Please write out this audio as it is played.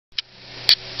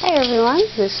everyone,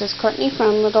 this is Courtney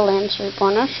from Little Lambs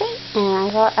Reborn Nursery, and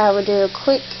I thought I would do a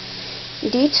quick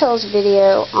details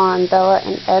video on Bella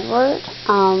and Edward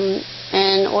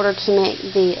in order to make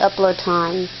the upload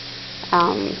time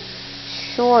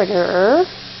shorter.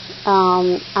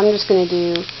 I'm just going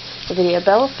to do the video of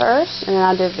Bella first, and then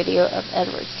I'll do a video of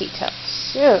Edward's details.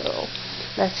 So,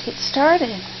 let's get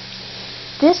started.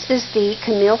 This is the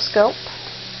Camille sculpt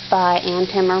by Ann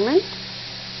Timmerman.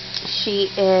 She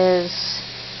is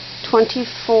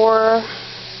 24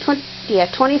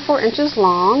 inches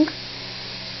long,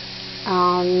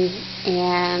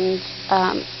 and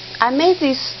I made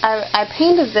these, I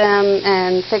painted them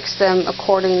and fixed them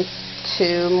according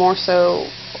to more so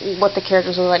what the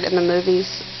characters look like in the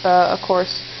movies, of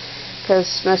course,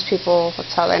 because most people,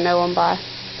 that's how they know them by.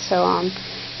 So,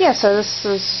 yeah, so this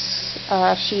is,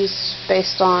 she's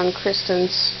based on Kristen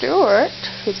Stewart,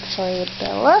 who's played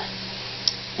Bella.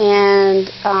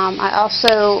 And I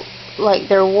also, like,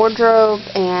 their wardrobe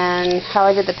and how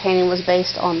I did the painting was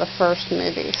based on the first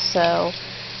movie. So,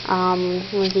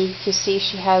 you can see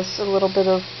she has a little bit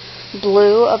of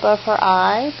blue above her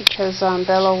eye because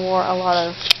Bella wore a lot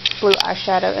of blue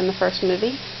eyeshadow in the first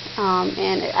movie.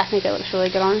 And I think it looks really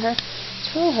good on her.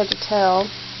 It's really hard to tell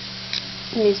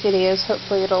in these videos.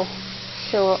 Hopefully it'll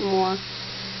show up more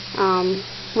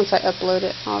once I upload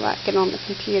it, all that, get on the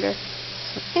computer.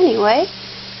 So anyway,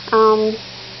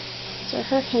 these are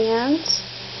her hands,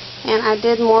 and I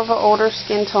did more of an older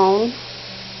skin tone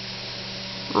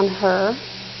on her.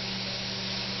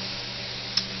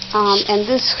 And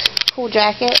this cool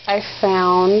jacket I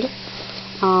found,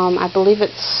 I believe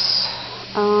it's,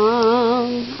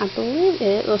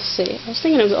 let's see, I was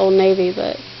thinking it was Old Navy,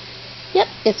 but, yep,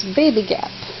 it's Baby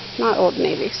Gap, not Old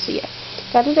Navy, so yeah.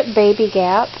 Got it at Baby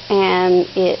Gap, and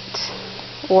it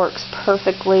works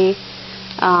perfectly.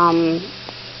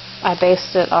 I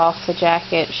based it off the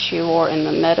jacket she wore in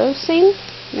the meadow scene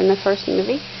in the first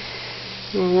movie.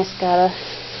 And it's got a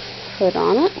hood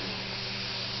on it.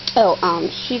 Oh,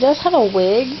 she does have a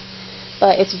wig,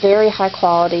 but it's very high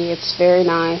quality. It's very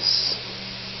nice.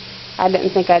 I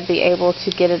didn't think I'd be able to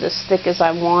get it as thick as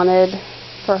I wanted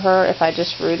for her if I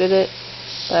just rooted it,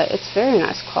 but it's very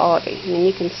nice quality. I mean,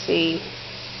 you can see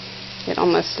it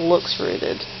almost looks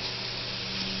rooted,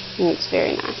 and it's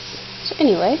very nice. So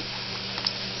anyway,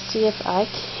 see if I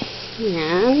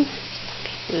can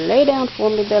lay down for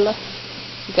me, Bella.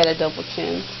 You got a double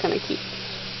chin. It's kind of cute.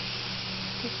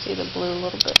 Let's see the blue a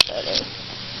little bit better.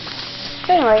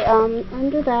 Anyway,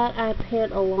 under that I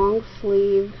put a long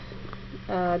sleeve,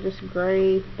 just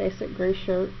gray, basic gray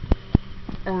shirt,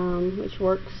 which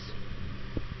works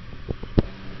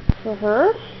for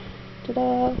her.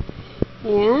 Ta-da!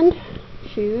 And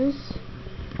shoes.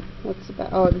 That's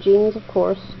about, oh, jeans, of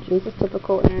course. Jeans is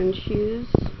typical, and shoes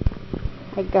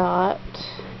I got,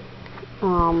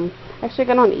 actually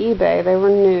got on eBay. They were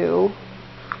new,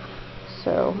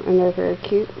 so, and they're very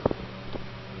cute.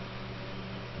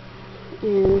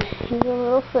 And here's a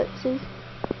little footsie.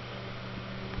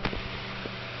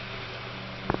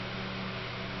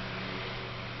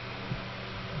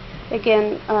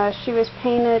 Again, she was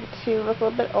painted to look a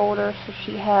little bit older, so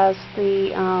she has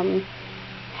the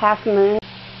half moon.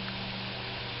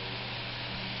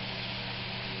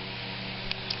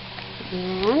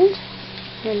 And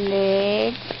her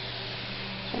leg,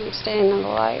 I'm staying in the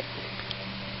light.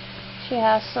 She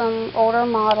has some older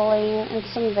modeling and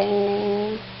some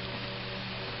veining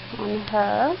on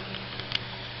her,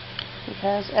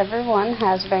 because everyone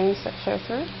has veins that show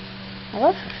through. I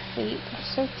love her feet, they're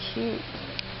so cute.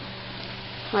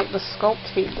 Like the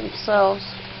sculpt feet themselves.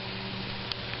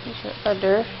 Here's her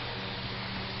other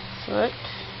foot.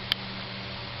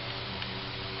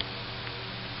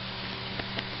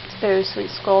 Very sweet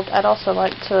sculpt. I'd also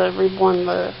like to reborn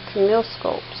the Camille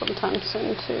sculpt sometime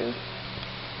soon too.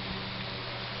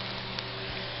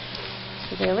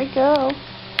 So there we go.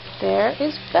 There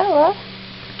is Bella.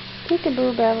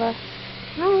 Peekaboo Bella.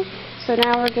 Alright. So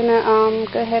now we're gonna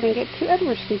go ahead and get to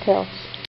Edward's details.